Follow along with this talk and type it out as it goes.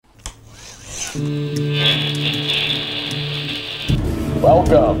Welcome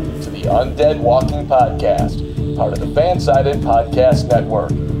to the Undead Walking Podcast, part of the Fan-Sided Podcast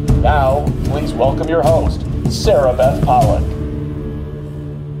Network. Now, please welcome your host, Sarah Beth Pollock.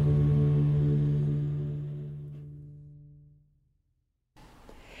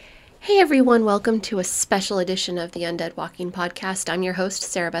 Hey everyone, welcome to a special edition of the Undead Walking Podcast. I'm your host,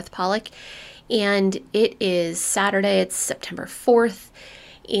 Sarah Beth Pollock, and it is Saturday, it's September 4th,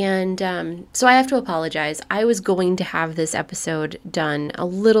 and so I have to apologize. I was going to have this episode done a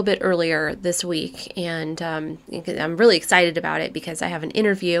little bit earlier this week, and I'm really excited about it because I have an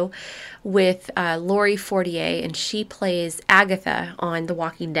interview with Laurie Fortier, and she plays Agatha on The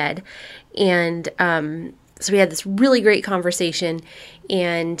Walking Dead, and so we had this really great conversation,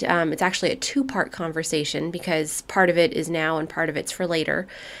 and it's actually a two-part conversation because part of it is now and part of it's for later.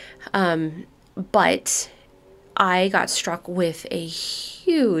 But I got struck with a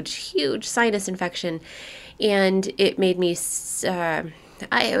huge sinus infection, and it made me,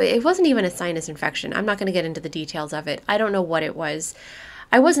 it wasn't even a sinus infection. I'm not going to get into the details of it. I don't know what it was.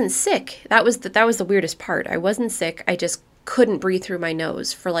 I wasn't sick. That was the weirdest part. I wasn't sick. I just couldn't breathe through my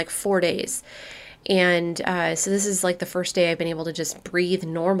nose for like 4 days. And so this is like the first day I've been able to just breathe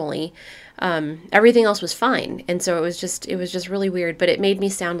normally. Everything else was fine, and so it was just really weird. But it made me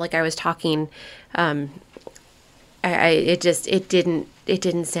sound like I was talking. It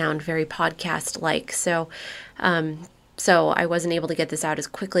didn't sound very podcast like. So I wasn't able to get this out as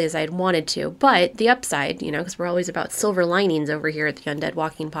quickly as I had wanted to. But the upside, because we're always about silver linings over here at the Undead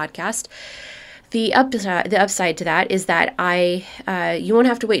Walking Podcast. The upside to that is that you won't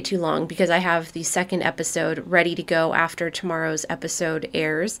have to wait too long because I have the second episode ready to go after tomorrow's episode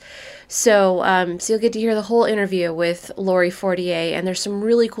airs. So you'll get to hear the whole interview with Laurie Fortier, and there's some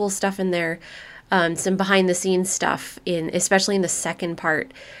really cool stuff in there, some behind the scenes stuff especially in the second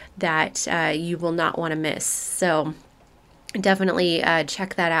part that you will not want to miss. So definitely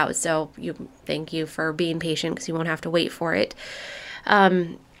check that out. So thank you for being patient because you won't have to wait for it.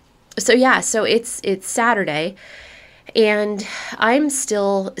 So it's Saturday, and I'm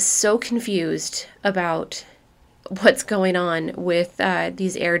still so confused about what's going on with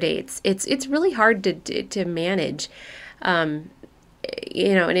these air dates. It's really hard to manage, and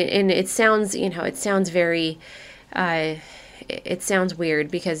it sounds very it sounds weird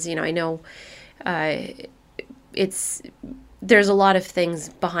because I know there's a lot of things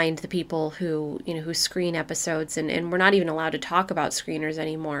behind the people who screen episodes, and we're not even allowed to talk about screeners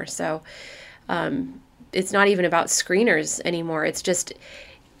anymore. So it's not even about screeners anymore. It's just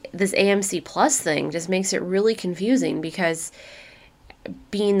this AMC Plus thing just makes it really confusing because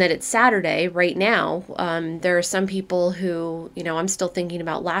being that it's Saturday right now, there are some people who, I'm still thinking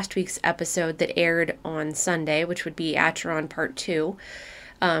about last week's episode that aired on Sunday, which would be Acheron Part 2.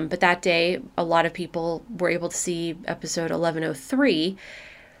 But that day, a lot of people were able to see episode 1103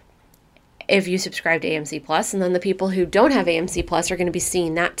 if you subscribe to AMC Plus. And then the people who don't have AMC Plus are going to be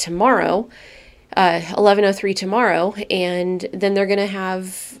seeing that tomorrow, 1103 tomorrow. And then they're going to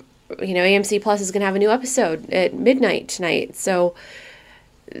have, AMC Plus is going to have a new episode at midnight tonight. So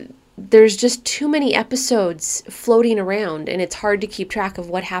there's just too many episodes floating around, and it's hard to keep track of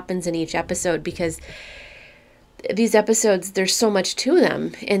what happens in each episode because these episodes, there's so much to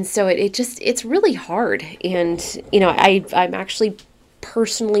them, and so it's really hard. And I'm actually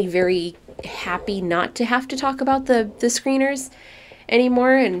personally very happy not to have to talk about the screeners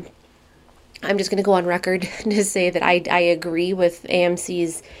anymore, and I'm just going to go on record to say that I agree with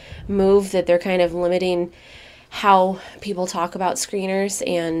AMC's move that they're kind of limiting how people talk about screeners,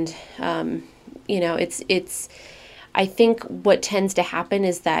 and it's I think what tends to happen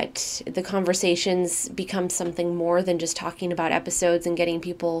is that the conversations become something more than just talking about episodes and getting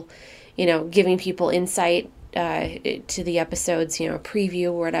people, giving people insight to the episodes, a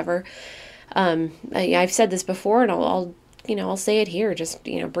preview or whatever. I've said this before, and I'll say it here just,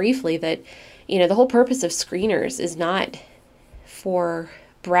 briefly, that, the whole purpose of screeners is not for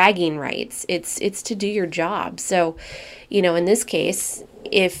bragging rights. It's to do your job. So, in this case,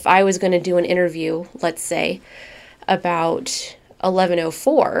 if I was going to do an interview, let's say, about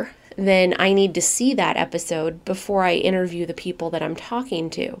 1104, then I need to see that episode before I interview the people that I'm talking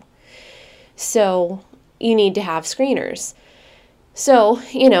to. So you need to have screeners. So,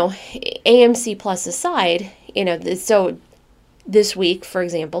 AMC Plus aside, so this week, for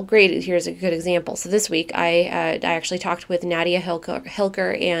example, here's a good example. So this week I actually talked with Nadia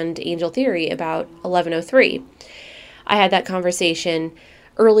Hilker and Angel Theory about 1103. I had that conversation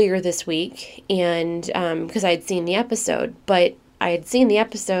earlier this week, and because I had seen the episode, but I had seen the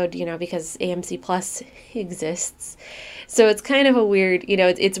episode, because AMC Plus exists. So it's kind of a weird,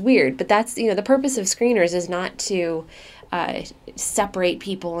 it's weird, but that's, the purpose of screeners is not to separate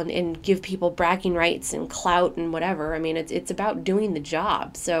people and give people bragging rights and clout and whatever. I mean, it's about doing the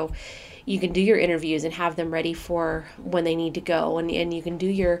job. So you can do your interviews and have them ready for when they need to go, and you can do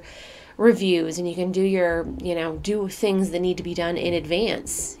your reviews, and you can do your, do things that need to be done in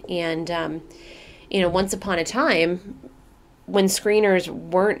advance. And, once upon a time, when screeners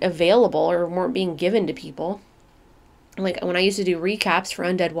weren't available or weren't being given to people, like when I used to do recaps for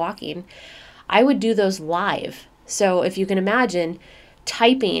Undead Walking, I would do those live. So if you can imagine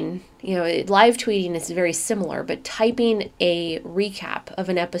typing, live tweeting is very similar, but typing a recap of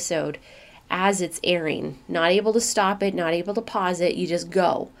an episode as it's airing, not able to stop it, not able to pause it, you just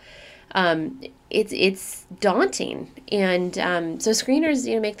go. It's daunting. And so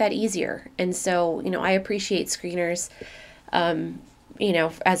screeners, make that easier. And so, I appreciate screeners,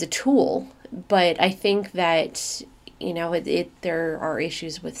 as a tool, but I think that, there are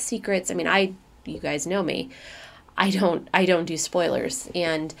issues with secrets. I mean, you guys know me. I don't do spoilers.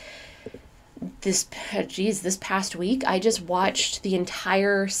 And this past week, I just watched the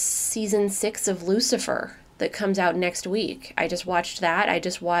entire season 6 of Lucifer that comes out next week. I just watched that. I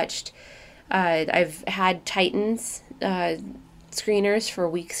just watched, I've had Titans screeners for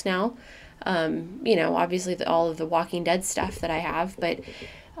weeks now. Obviously all of the Walking Dead stuff that I have, but,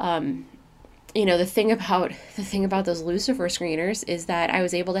 the thing about those Lucifer screeners is that I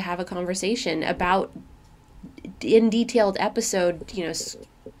was able to have a conversation about in detailed episode,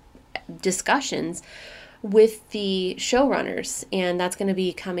 discussions with the showrunners, and that interview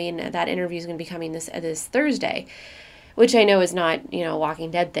is going to be coming this Thursday, which I know is not, a Walking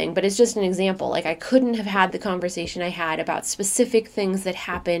Dead thing, but it's just an example. Like, I couldn't have had the conversation I had about specific things that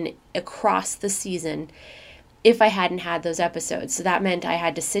happen across the season if I hadn't had those episodes. So that meant I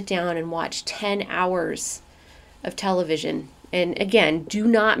had to sit down and watch 10 hours of television. And again, do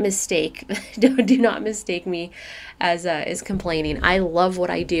not mistake me as complaining. I love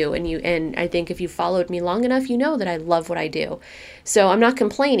what I do, and I think if you followed me long enough, you know that I love what I do. So I'm not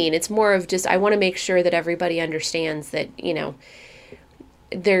complaining. It's more of just I want to make sure that everybody understands that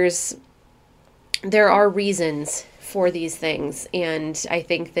there are reasons for these things, and I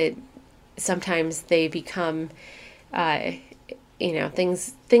think that sometimes they become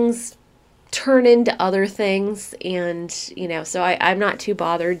things turn into other things, and so I'm not too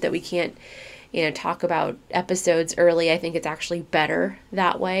bothered that we can't talk about episodes early. I think it's actually better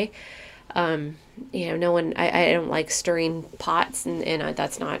that way. No one, I don't like stirring pots, and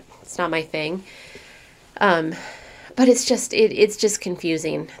it's not my thing. But it's just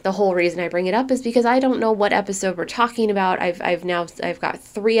confusing. The whole reason I bring it up is because I don't know what episode we're talking about. I've got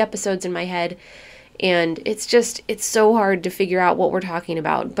 3 episodes in my head, and it's so hard to figure out what we're talking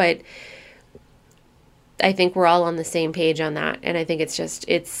about. But I think we're all on the same page on that, and I think it's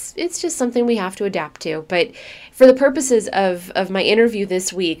just something we have to adapt to. But for the purposes of my interview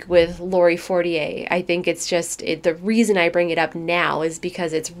this week with Laurie Fortier, I think it's the reason I bring it up now is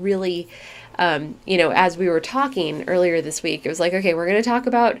because it's really, as we were talking earlier this week, it was like, okay, we're going to talk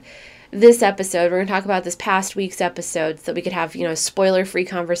about this episode. We're going to talk about this past week's episode so that we could have, a spoiler-free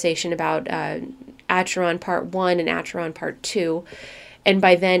conversation about Acheron Part 1 and Acheron Part 2. And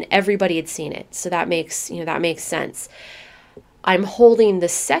by then, everybody had seen it. So that makes sense. I'm holding the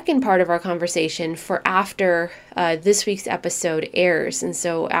second part of our conversation for after this week's episode airs. And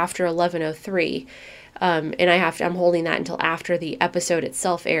so after 11:03, and I'm holding that until after the episode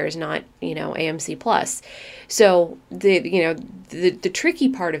itself airs, not, AMC Plus. So the tricky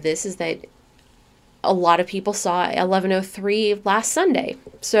part of this is that a lot of people saw 11:03 last Sunday.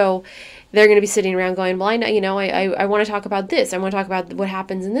 So they're going to be sitting around going, well, I know, I want to talk about this. I want to talk about what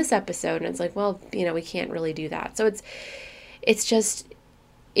happens in this episode. And it's like, well, we can't really do that. So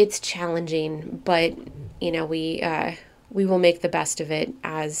it's challenging, but, we will make the best of it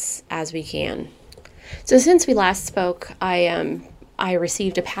as we can. So since we last spoke, I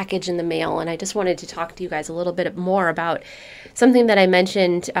received a package in the mail, and I just wanted to talk to you guys a little bit more about something that I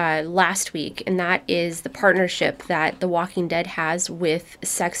mentioned last week, and that is the partnership that The Walking Dead has with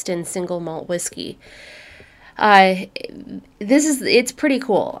Sexton Single Malt Whiskey. It's pretty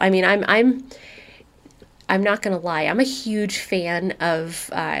cool. I mean, I'm not going to lie. I'm a huge fan of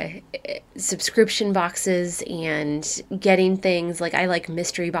subscription boxes and getting things. Like, I like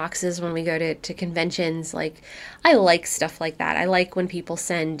mystery boxes when we go to conventions. Like, I like stuff like that. I like when people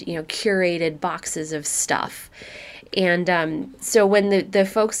send, curated boxes of stuff. And so when the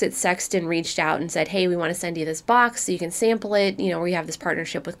folks at Sexton reached out and said, hey, we want to send you this box so you can sample it, we have this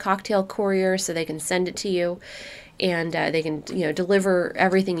partnership with Cocktail Courier so they can send it to you and they can, deliver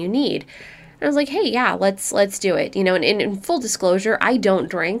everything you need. And I was like, hey, yeah, let's do it. And in full disclosure, I don't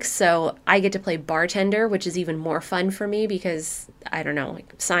drink, so I get to play bartender, which is even more fun for me because I don't know,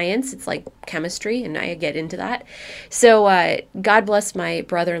 like science, it's like chemistry, and I get into that. So God bless my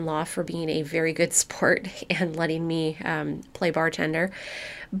brother-in-law for being a very good sport and letting me play bartender.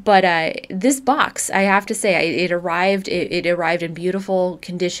 But this box, I have to say, it arrived. It arrived in beautiful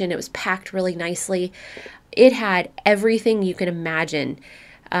condition. It was packed really nicely. It had everything you can imagine.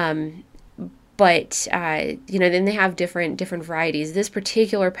 But then they have different varieties. This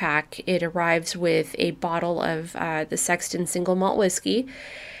particular pack, it arrives with a bottle of the Sexton single malt whiskey,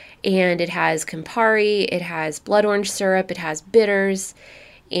 and it has Campari, it has blood orange syrup, it has bitters,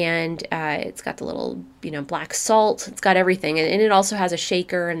 and it's got the little black salt. It's got everything, and it also has a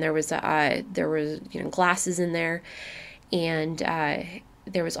shaker, and there was glasses in there, and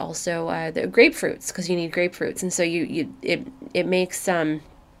there was also the grapefruits, because you need grapefruits, and so it makes so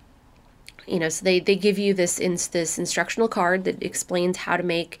they give you this instructional card that explains how to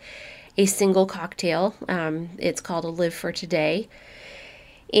make a single cocktail. It's called a Live for Today,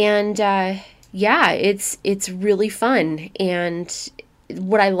 and yeah, it's really fun. And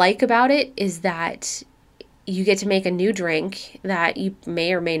what I like about it is that you get to make a new drink that you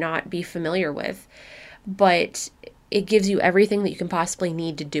may or may not be familiar with, but it gives you everything that you can possibly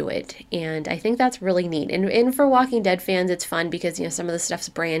need to do it. And I think that's really neat. And for Walking Dead fans, it's fun because, some of the stuff's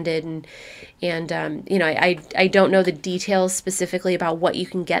branded, and I don't know the details specifically about what you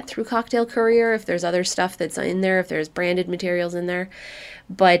can get through Cocktail Courier, if there's other stuff that's in there, if there's branded materials in there.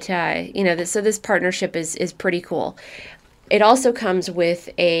 But, so this partnership is pretty cool. It also comes with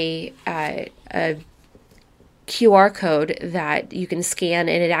a QR code that you can scan,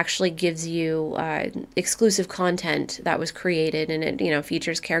 and it actually gives you exclusive content that was created, and it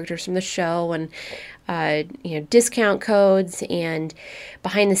features characters from the show, and discount codes, and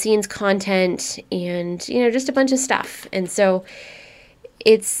behind the scenes content, and just a bunch of stuff. And so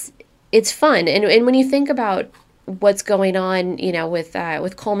it's fun. And when you think about what's going on,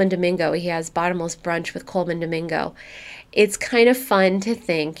 with Coleman Domingo, he has Bottomless Brunch with Coleman Domingo. It's kind of fun to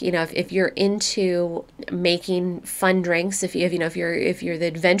think, if you're into making fun drinks, if you're the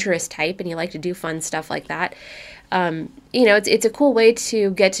adventurous type and you like to do fun stuff like that, it's a cool way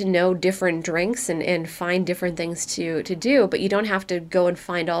to get to know different drinks and find different things to do, but you don't have to go and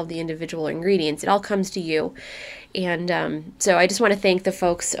find all of the individual ingredients. It all comes to you. And so I just want to thank the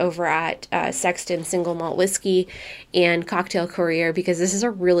folks over at Sexton Single Malt Whiskey and Cocktail Courier, because this is a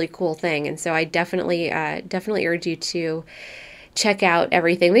really cool thing. And so I definitely urge you to check out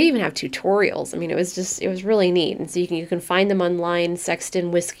everything. They even have tutorials. I mean, it was really neat. And so you can find them online,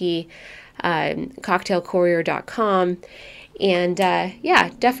 Sexton Whiskey, cocktailcourier.com. And yeah,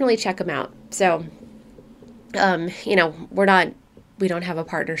 definitely check them out. So, we don't have a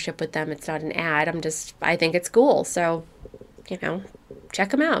partnership with them. It's not an ad. I think it's cool. So,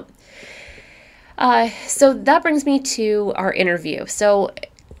 check them out. So that brings me to our interview. So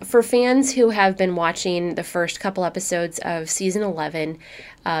for fans who have been watching the first couple episodes of season 11,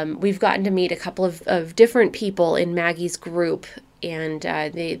 we've gotten to meet a couple of different people in Maggie's group. And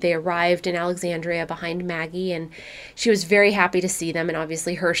they arrived in Alexandria behind Maggie, and she was very happy to see them. And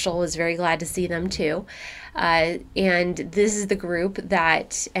obviously Herschel was very glad to see them too. And this is the group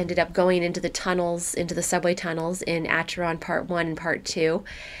that ended up going into the subway tunnels in Acheron Part 1 and Part 2.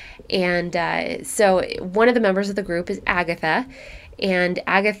 And so one of the members of the group is Agatha. And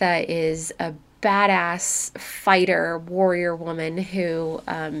Agatha is a badass fighter, warrior woman who,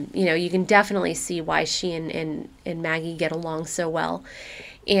 you can definitely see why she and Maggie get along so well.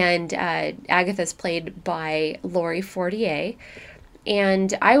 And Agatha's played by Laurie Fortier.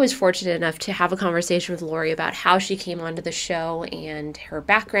 And I was fortunate enough to have a conversation with Laurie about how she came onto the show and her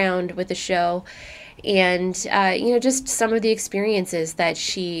background with the show, and just some of the experiences that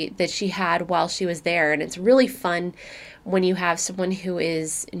she had while she was there. And it's really fun when you have someone who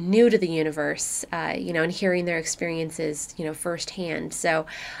is new to the universe, and hearing their experiences, firsthand. So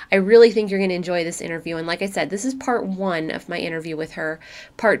I really think you're going to enjoy this interview. And like I said, this is part 1 of my interview with her.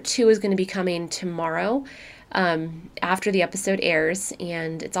 Part 2 is going to be coming tomorrow, after the episode airs,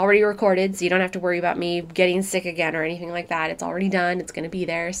 and it's already recorded, so you don't have to worry about me getting sick again or anything like that. It's already done. It's going to be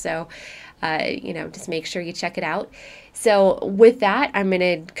there. So, just make sure you check it out. So with that, I'm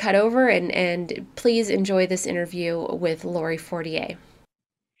going to cut over and please enjoy this interview with Laurie Fortier.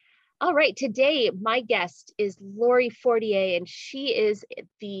 All right. Today, my guest is Laurie Fortier, and she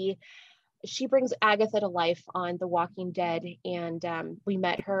brings Agatha to life on The Walking Dead. And we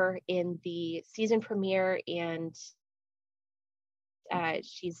met her in the season premiere, and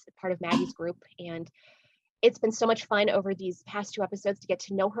she's part of Maggie's group. And it's been so much fun over these past 2 episodes to get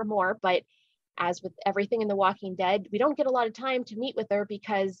to know her more. But as with everything in The Walking Dead, we don't get a lot of time to meet with her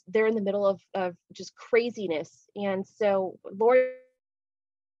because they're in the middle of just craziness. And so, Laurie,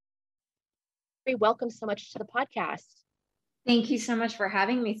 welcome so much to the podcast. Thank you so much for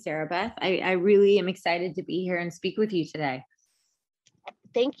having me, Sarah Beth. I really am excited to be here and speak with you today.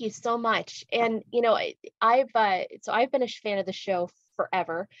 Thank you so much. And, you know, I've been a fan of the show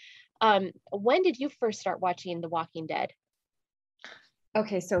forever. When did you first start watching The Walking Dead?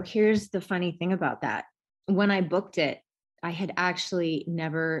 Okay, so here's the funny thing about that. When I booked it, I had actually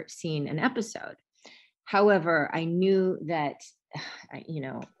never seen an episode. However, I knew that,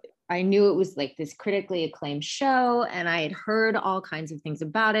 I knew it was like this critically acclaimed show, and I had heard all kinds of things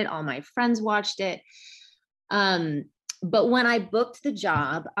about it. All my friends watched it. But when I booked the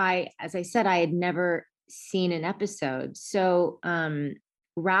job, as I said, I had never seen an episode. So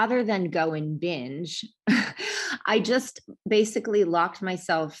rather than go and binge, I just basically locked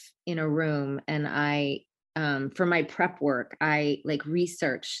myself in a room, and for my prep work, I like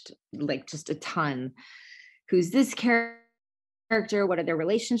researched like just a ton. Who's this character? What are their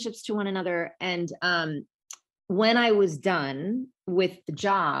relationships to one another? And when I was done with the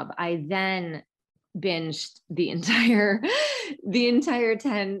job, I then binged the entire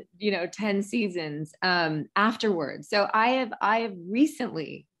 10 seasons afterwards. So I have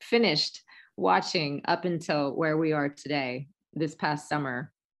recently finished watching up until where we are today. This past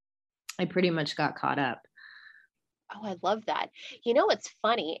summer, I pretty much got caught up. Oh, I love that. You know, it's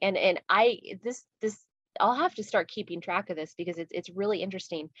funny. And this I'll have to start keeping track of this because it's really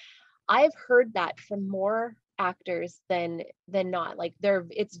interesting. I've heard that from more actors than not. Like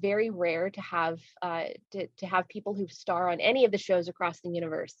it's very rare to have to have people who star on any of the shows across the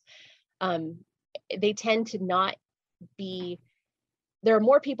universe. They tend to not be. There are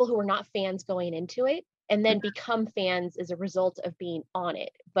more people who are not fans going into it and then become fans as a result of being on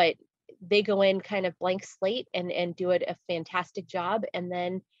it. But they go in kind of blank slate and do it a fantastic job, and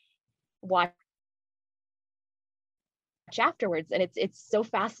then watch afterwards. And it's so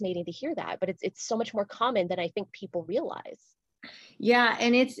fascinating to hear that, but it's so much more common than I think people realize. Yeah,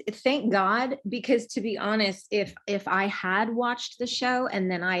 and it's thank God, because to be honest, if I had watched the show and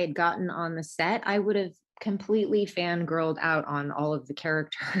then I had gotten on the set, I would have completely fangirled out on all of the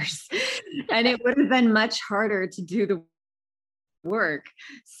characters and it would have been much harder to do the work.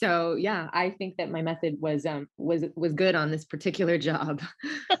 So yeah, I think that my method was good on this particular job.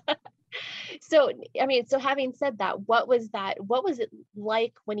 So, I mean, so having said that, what was it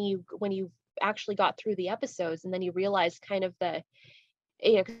like when you actually got through the episodes and then you realized kind of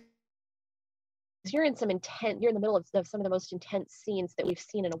you're in the middle of some of the most intense scenes that we've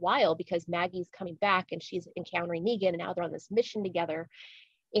seen in a while, because Maggie's coming back and she's encountering Negan, and now they're on this mission together.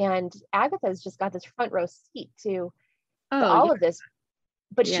 And Agatha's just got this front row seat to all of this,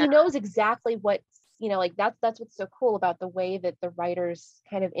 but she knows exactly what's, like that's what's so cool about the way that the writers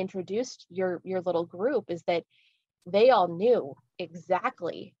kind of introduced your little group, is that they all knew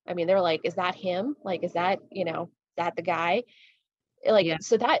exactly. I mean, they're like, is that him? Like, is that, that the guy? Like,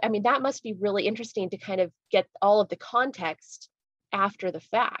 so that, I mean, that must be really interesting to kind of get all of the context after the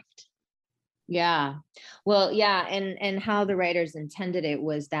fact. Yeah. Well, yeah. And how the writers intended it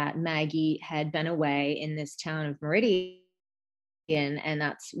was that Maggie had been away in this town of Meridian, and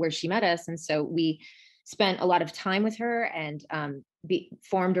that's where she met us. And so we spent a lot of time with her and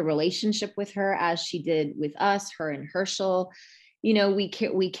formed a relationship with her, as she did with us, her and Herschel.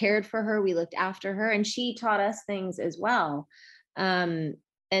 We cared for her, we looked after her, and she taught us things as well. And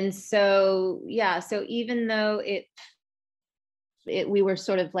so, yeah, so even though we were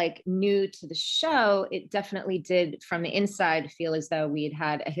sort of like new to the show, it definitely did from the inside feel as though we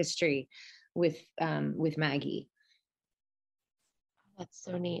had a history with Maggie. That's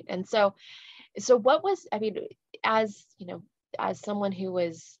so neat. And so what was, I mean, as someone who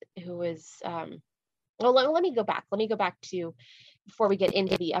was well, let me go back to before we get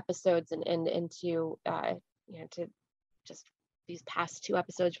into the episodes and to to just these past 2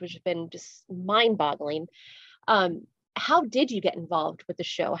 episodes, which have been just mind-boggling. How did you get involved with the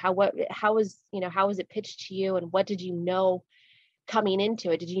show? How was it pitched to you, and what did you know coming into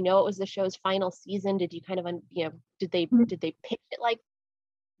it? Did you know it was the show's final season? Did you kind of did they pitch it like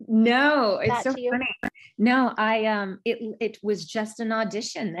No, it's so funny? No, it was just an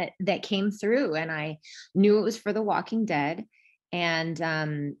audition that came through, and I knew it was for The Walking Dead,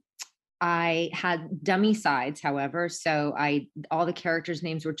 and I had dummy sides, however, so all the characters'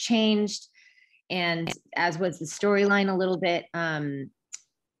 names were changed, and as was the storyline a little bit.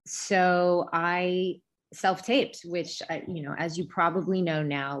 So I self-taped, which as you probably know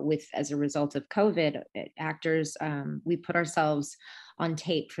now, as a result of COVID, actors, we put ourselves on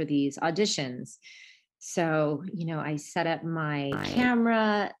tape for these auditions. So I set up my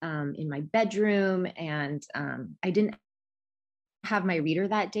camera in my bedroom, and I didn't have my reader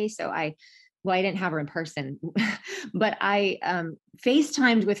that day, so I didn't have her in person, but I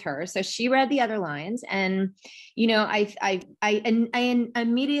FaceTimed with her. So she read the other lines, and I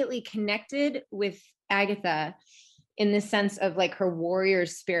immediately connected with Agatha in the sense of like her warrior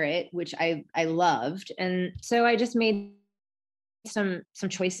spirit, which I loved, and so I just made some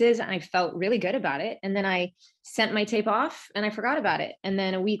choices, and I felt really good about it. And then I sent my tape off, and I forgot about it. And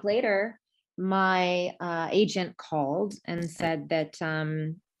then a week later, my agent called and said that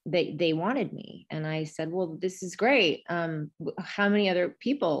they wanted me, and I said, well, this is great. How many other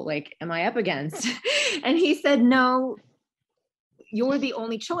people like am I up against? And he said, no, you're the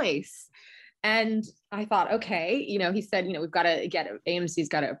only choice. And I thought, okay, he said, we've got to get it. AMC's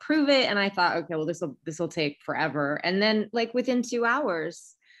got to approve it. And I thought, okay, well, this will take forever. And then like within 2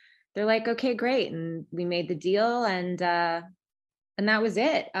 hours, they're like, okay, great. And we made the deal, and that was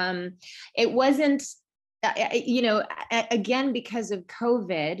it. It wasn't, again, because of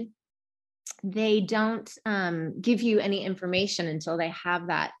COVID, they don't give you any information until they have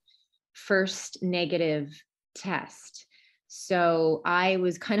that first negative test. So I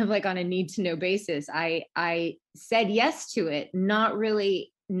was kind of like on a need to know basis. I said yes to it, not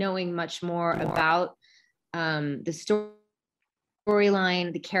really knowing much more about the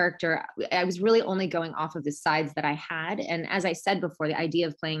storyline, the character. I was really only going off of the sides that I had. And as I said before, the idea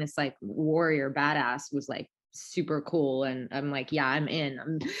of playing this like warrior badass was like super cool. And I'm like, yeah, I'm in.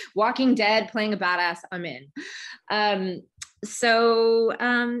 I'm Walking Dead playing a badass. I'm in. So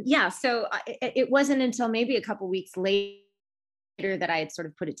it wasn't until maybe a couple weeks later that I had sort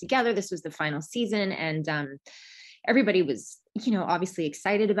of put it together. This was the final season, and everybody was, obviously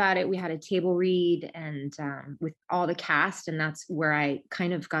excited about it. We had a table read, and with all the cast, and that's where I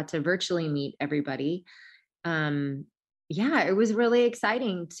kind of got to virtually meet everybody. It was really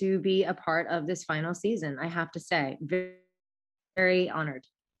exciting to be a part of this final season. I have to say, very, very honored.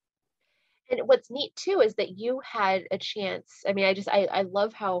 And what's neat too is that you had a chance. I mean, I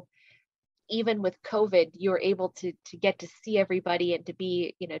love how even with COVID, you were able to get to see everybody and to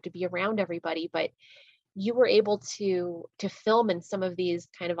be around everybody, but you were able to film in some of these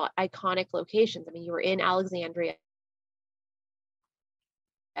kind of iconic locations. I mean, you were in Alexandria,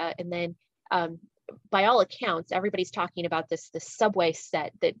 and then by all accounts, everybody's talking about this subway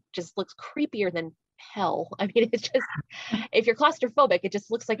set that just looks creepier than hell. I mean, it's just, if you're claustrophobic, it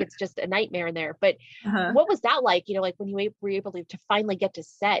just looks like it's just a nightmare in there. But what was that like, like when you were able to finally get to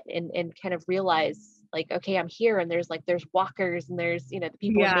set and kind of realize like, okay, I'm here, and there's walkers, and there's, the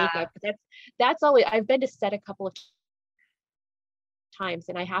people in makeup. That's always, I've been to set a couple of times,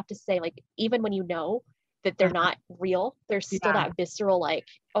 and I have to say, like, even when that they're not real, there's still that visceral, like,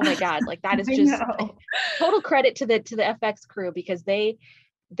 oh my God, like that is just total credit to the FX crew, because they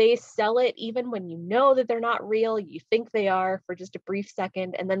sell it even when that they're not real. You think they are for just a brief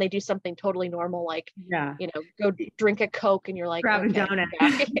second, and then they do something totally normal, like go drink a Coke, and you're like, grab okay, a donut.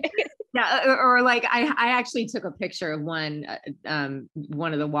 Or like I actually took a picture of one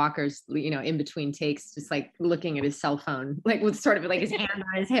of the walkers, in between takes, just like looking at his cell phone, like with sort of like his hand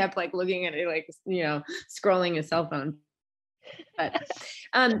on his hip, like looking at it, like scrolling his cell phone. But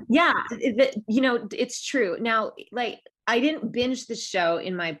it's true. Now, like, I didn't binge the show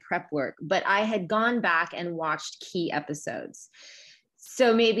in my prep work, but I had gone back and watched key episodes.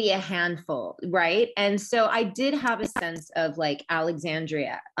 So maybe a handful, right? And so I did have a sense of like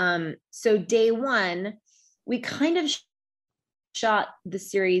Alexandria. So day one, we kind of shot the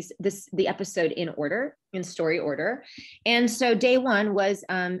series, the episode in story order. And so day one was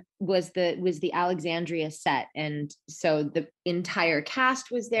the Alexandria set. And so the entire cast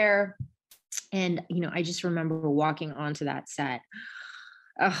was there. And, I just remember walking onto that set.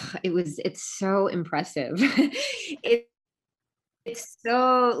 It's so impressive. It's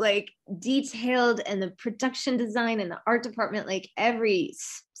so like detailed, and the production design and the art department, like every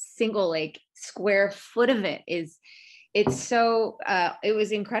single like square foot of it it's so it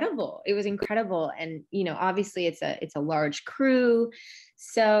was incredible. And obviously it's a large crew,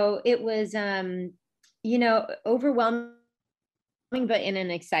 so it was overwhelming, but in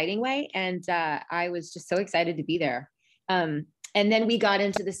an exciting way. And I was just so excited to be there. And then we got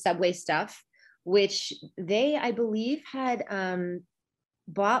into the subway stuff, which they, I believe, had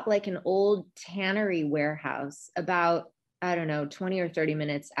bought like an old tannery warehouse about, I don't know, 20 or 30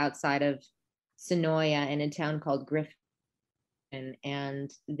 minutes outside of Sonoya, in a town called Griffin.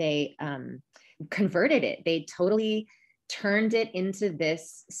 and they converted it. They totally turned it into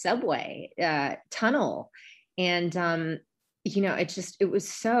this subway tunnel. And it was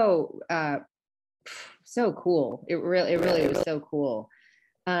so cool. It really was so cool.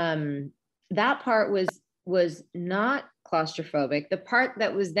 That part was not claustrophobic. The part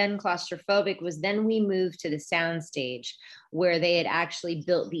that was then claustrophobic was then we moved to the sound stage where they had actually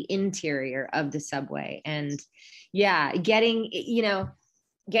built the interior of the subway. And yeah, getting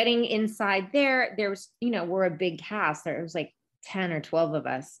inside there was, we're a big cast. There was like 10 or 12 of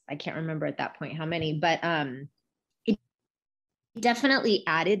us. I can't remember at that point how many, but it definitely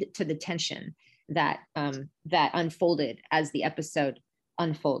added to the tension that unfolded as the episode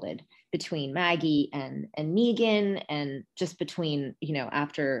unfolded between Maggie and Negan, and just between,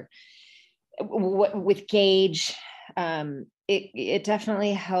 after with Gage. It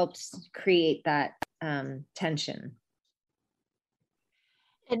definitely helped create that tension.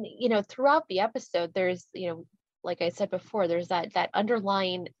 And throughout the episode, there's like I said before, there's that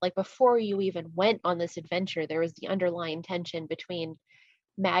underlying, like before you even went on this adventure, there was the underlying tension between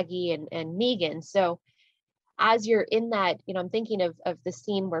Maggie and Negan. So as you're in that, I'm thinking of the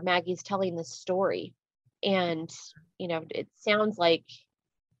scene where Maggie's telling this story, and it sounds like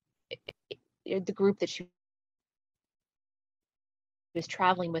the group that she was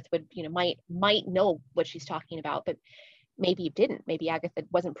traveling with would might know what she's talking about, but maybe didn't. Maybe Agatha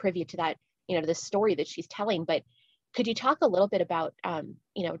wasn't privy to that, the story that she's telling. But could you talk a little bit about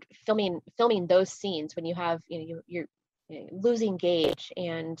filming those scenes when you have you're losing Gage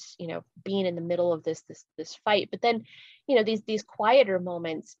and being in the middle of this fight, but then these quieter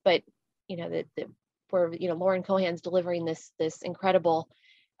moments, but where Lauren Cohan's delivering this incredible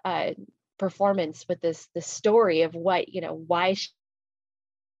performance with this story of what why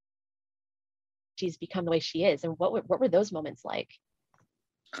she's become the way she is, and what were those moments like?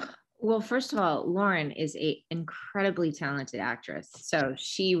 Well, first of all, Lauren is an incredibly talented actress. So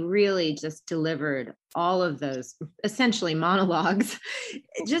she really just delivered all of those essentially monologues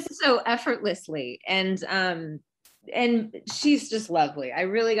just so effortlessly. And she's just lovely. I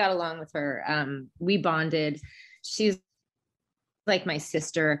really got along with her. We bonded. She's like my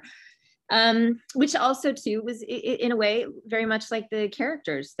sister, which also too was in a way very much like the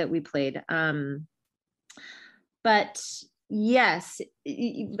characters that we played. But yes,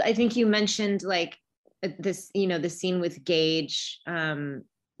 I think you mentioned like this, the scene with Gage.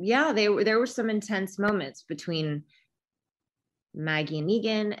 Yeah, there were some intense moments between Maggie and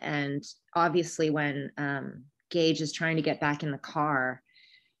Negan, and obviously when Gage is trying to get back in the car,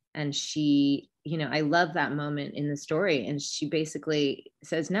 and she, I love that moment in the story, and she basically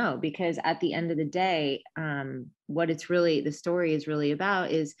says no, because at the end of the day, what the story is really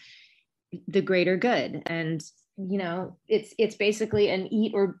about is the greater good. And it's basically an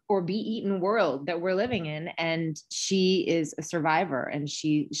eat or be eaten world that we're living in, and she is a survivor. And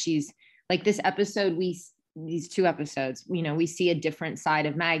she's like, this episode, these two episodes, we see a different side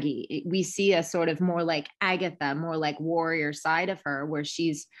of Maggie. We see a sort of more like Agatha, more like warrior side of her, where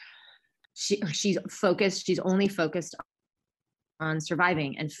she's focused. She's only focused on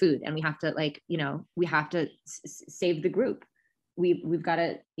surviving and food, and we have to save the group. We've got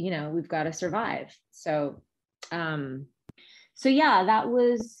to survive. So yeah,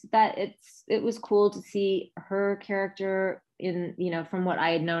 it was cool to see her character in, from what I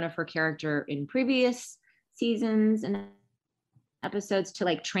had known of her character in previous seasons and episodes, to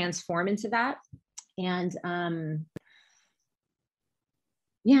like transform into that. And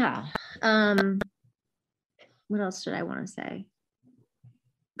yeah. What else did I want to say?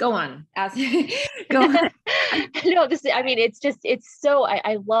 Go on. Go on. No, it's so,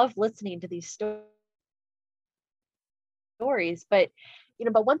 I love listening to these stories, but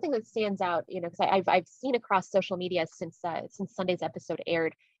one thing that stands out, because I've seen across social media since Sunday's episode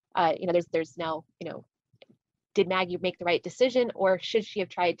aired, there's now, did Maggie make the right decision, or should she have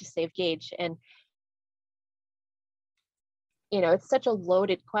tried to save Gage? And it's such a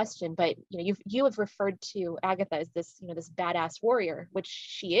loaded question, but you have referred to Agatha as this this badass warrior, which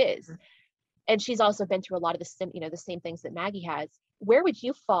she is. Mm-hmm. And she's also been through a lot of the same things that Maggie has. Where would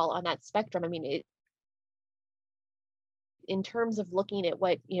you fall on that spectrum? I mean, in terms of looking at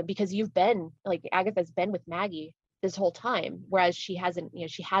what, because you've been, like, Agatha's been with Maggie this whole time, whereas she hasn't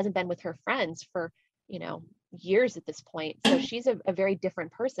been with her friends for, years at this point. So she's a very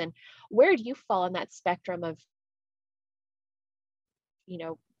different person. Where do you fall on that spectrum of,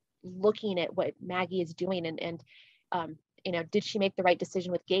 looking at what Maggie is doing, and did she make the right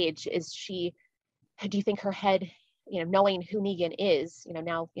decision with Gage? Do you think her head, knowing who Negan is,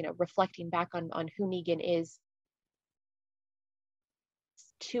 now, reflecting back on who Negan is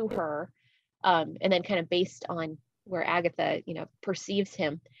to her, and then kind of based on where Agatha, perceives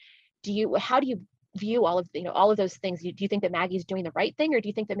him. How do you view all of those things? Do you think that Maggie's doing the right thing, or do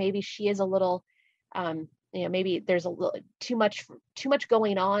you think that maybe she is a little, maybe there's a little too much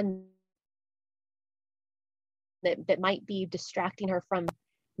going on that might be distracting her from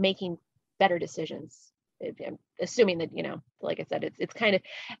making better decisions? I'm assuming that, like I said, it's kind of,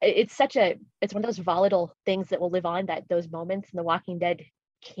 it's one of those volatile things that will live on, that those moments in the Walking Dead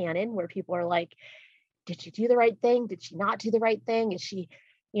canon where people are like, did she do the right thing? Did she not do the right thing? Is she,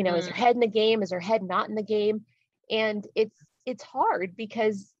 is her head in the game? Is her head not in the game? And it's hard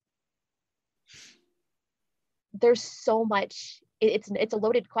because there's so much, it's a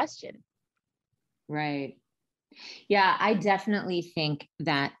loaded question. Right. Yeah, I definitely think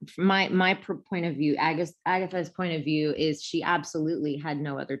that my point of view, Agatha's point of view, is she absolutely had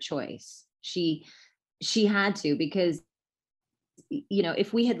no other choice. She had to, because,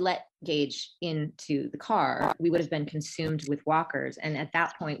 if we had let Gage into the car, we would have been consumed with walkers. And at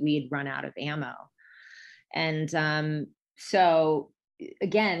that point, we had run out of ammo. And so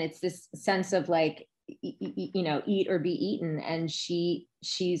again, it's this sense of like, eat or be eaten. And she's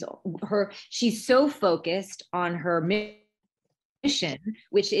so focused on her mission,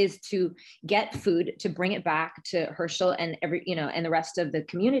 which is to get food, to bring it back to Herschel and and the rest of the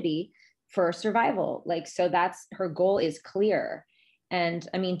community for survival. Like, so that's her goal is clear. And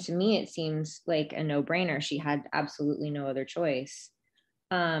I mean, to me, it seems like a no-brainer. She had absolutely no other choice.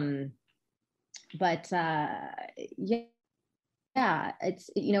 But yeah, it's,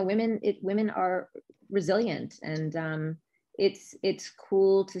 women are resilient, and it's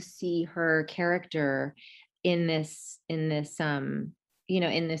cool to see her character in this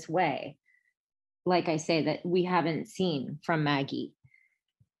way, like I say, that we haven't seen from Maggie,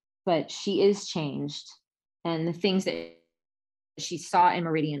 but she is changed, and the things that she saw in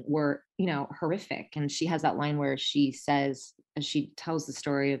Meridian were, horrific. And she has that line where she says, as she tells the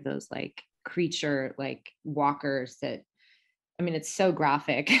story of those like creature, like walkers that, I mean, it's so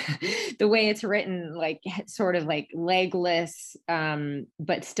graphic the way it's written, like sort of like legless,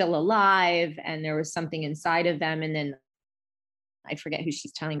 but still alive. And there was something inside of them. And then I forget who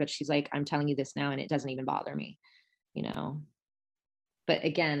she's telling, but she's like, I'm telling you this now, and it doesn't even bother me, But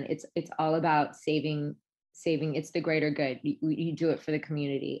again, it's all about saving. It's the greater good. You do it for the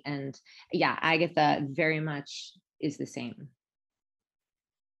community. And yeah, Agatha very much is the same.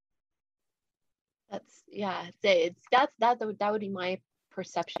 That would be my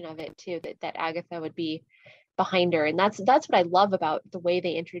perception of it too, that Agatha would be behind her. And that's what I love about the way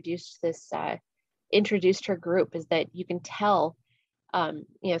they introduced her group, is that you can tell,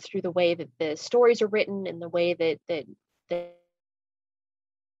 through the way that the stories are written and the way that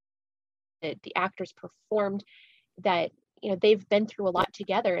the actors performed, that they've been through a lot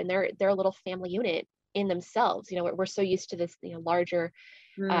together, and they're a little family unit in themselves. We're so used to this larger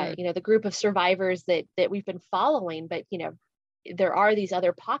the group of survivors that we've been following, but there are these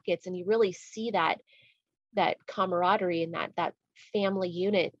other pockets, and you really see that camaraderie and that family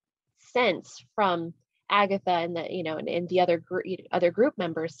unit sense from Agatha and the other group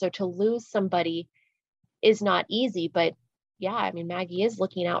members. So to lose somebody is not easy, but yeah, I mean, Maggie is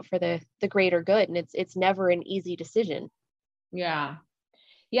looking out for the greater good, and it's never an easy decision. Yeah.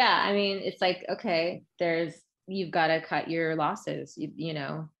 I mean, it's like, okay, you've got to cut your losses.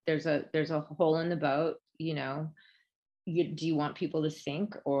 There's a hole in the boat. Do you want people to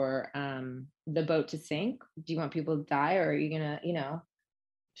sink, or the boat to sink? Do you want people to die, or are you gonna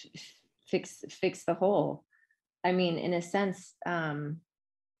fix the hole? I mean, in a sense,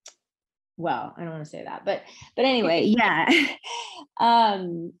 well, I don't want to say that, but anyway, yeah.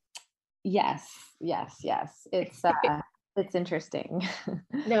 Yes. It's interesting.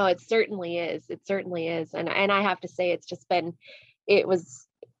 No, it certainly is. And I have to say, it was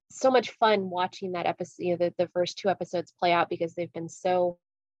so much fun watching that episode, the first 2 episodes play out, because they've been so,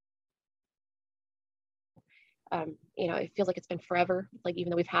 it feels like it's been forever. Like,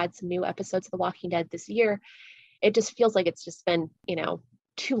 even though we've had some new episodes of The Walking Dead this year, it just feels like it's just been,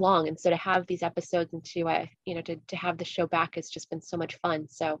 too long. And so to have these episodes and to have the show back has just been so much fun.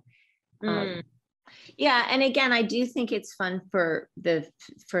 So, yeah. And again, I do think it's fun for the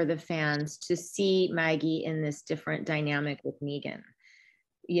fans to see Maggie in this different dynamic with Negan,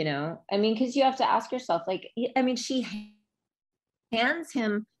 I mean, because you have to ask yourself, like, I mean, she hands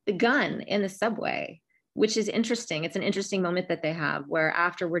him the gun in the subway, which is interesting. It's an interesting moment that they have, where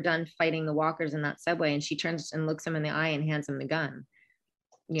after we're done fighting the walkers in that subway, and she turns and looks him in the eye and hands him the gun.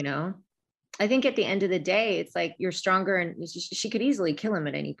 I think at the end of the day, it's like, you're stronger, and she could easily kill him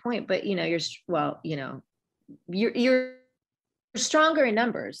at any point, but you're stronger in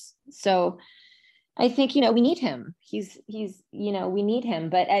numbers. So I think, we need him. He's, we need him.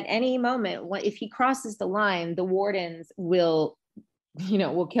 But at any moment, if he crosses the line, the wardens will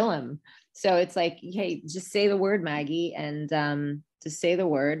kill him. So it's like, hey, just say the word, Maggie, and just say the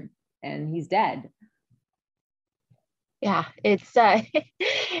word, and he's dead. Yeah, it's I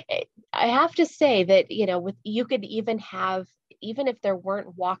have to say that, you could even have, even if there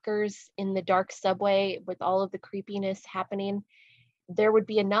weren't walkers in the dark subway with all of the creepiness happening, there would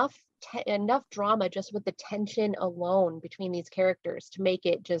be enough drama just with the tension alone between these characters to make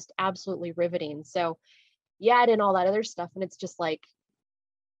it just absolutely riveting. So yeah, and all that other stuff, and it's just like,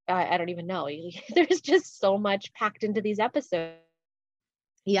 I don't even know. There's just so much packed into these episodes.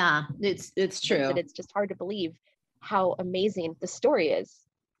 Yeah, it's true. That it's just hard to believe how amazing the story is.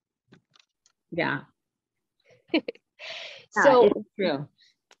 Yeah. So it's true.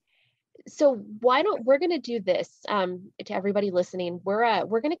 So we're going to do this, to everybody listening. We're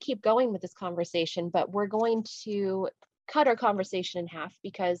going to keep going with this conversation, but we're going to cut our conversation in half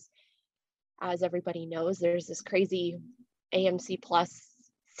because, as everybody knows, there's this crazy AMC Plus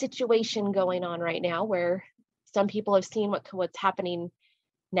situation going on right now where some people have seen what's happening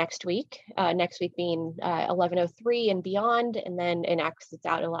next week being 11:03 and beyond, and then in it's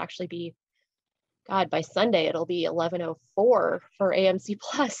out, it'll actually be, God, by Sunday it'll be 11:04 for AMC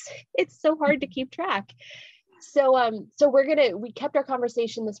Plus. It's so hard to keep track. So we kept our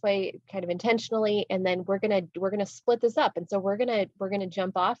conversation this way kind of intentionally, and then we're gonna split this up, and so we're gonna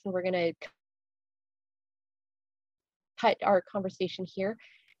jump off, and we're gonna cut our conversation here,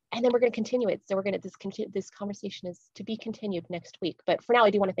 and then we're going to continue it. So this conversation is to be continued next week. But for now, I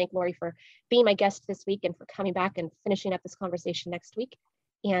do want to thank Laurie for being my guest this week and for coming back and finishing up this conversation next week.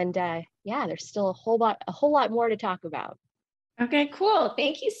 And yeah, there's still a whole lot more to talk about. Okay, cool.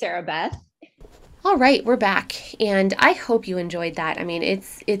 Thank you, Sarah Beth. All right, we're back, and I hope you enjoyed that. I mean,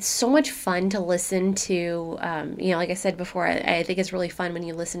 it's so much fun to listen to. Like I said before, I think it's really fun when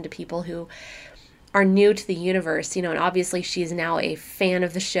you listen to people who are new to the universe, and obviously she's now a fan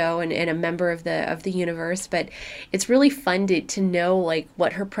of the show and a member of the universe, but it's really fun to know like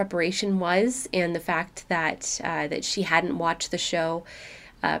what her preparation was, and the fact that that she hadn't watched the show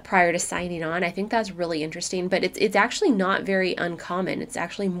prior to signing on. I think that's really interesting, but it's actually not very uncommon. It's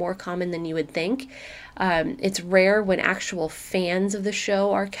actually more common than you would think. It's rare when actual fans of the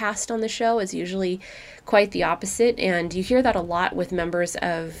show are cast on the show. It's usually quite the opposite, and you hear that a lot with members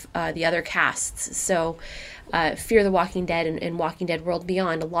of the other casts. So Fear the Walking Dead and Walking Dead World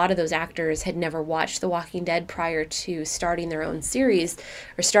Beyond, a lot of those actors had never watched The Walking Dead prior to starting their own series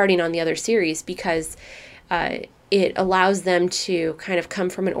or starting on the other series, because it allows them to kind of come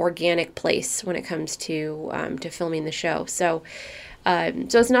from an organic place when it comes to filming the show. So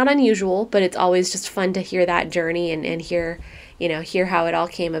it's not unusual, but it's always just fun to hear that journey and hear how it all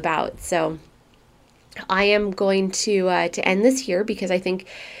came about. So I am going to end this here, because I think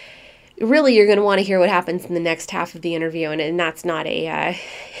really you're going to want to hear what happens in the next half of the interview, and that's not a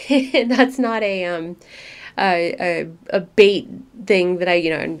a bait thing that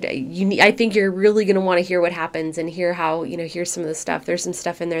I think you're really going to want to hear what happens and hear how, here's some of the stuff. There's some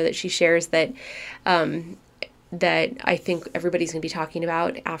stuff in there that she shares that I think everybody's going to be talking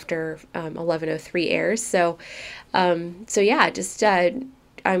about after 11:03 airs. So yeah, just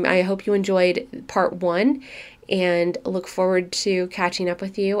I hope you enjoyed part 1, and look forward to catching up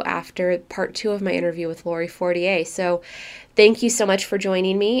with you after part 2 of my interview with Laurie Fortier. So thank you so much for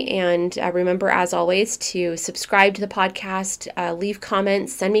joining me, and remember, as always, to subscribe to the podcast, leave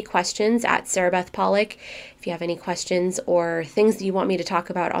comments, send me questions at Sarah Beth Pollock if you have any questions or things that you want me to talk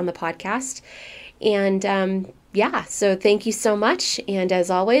about on the podcast. And yeah, so thank you so much, and as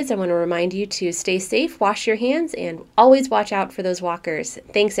always, I want to remind you to stay safe, wash your hands, and always watch out for those walkers.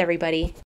 Thanks, everybody.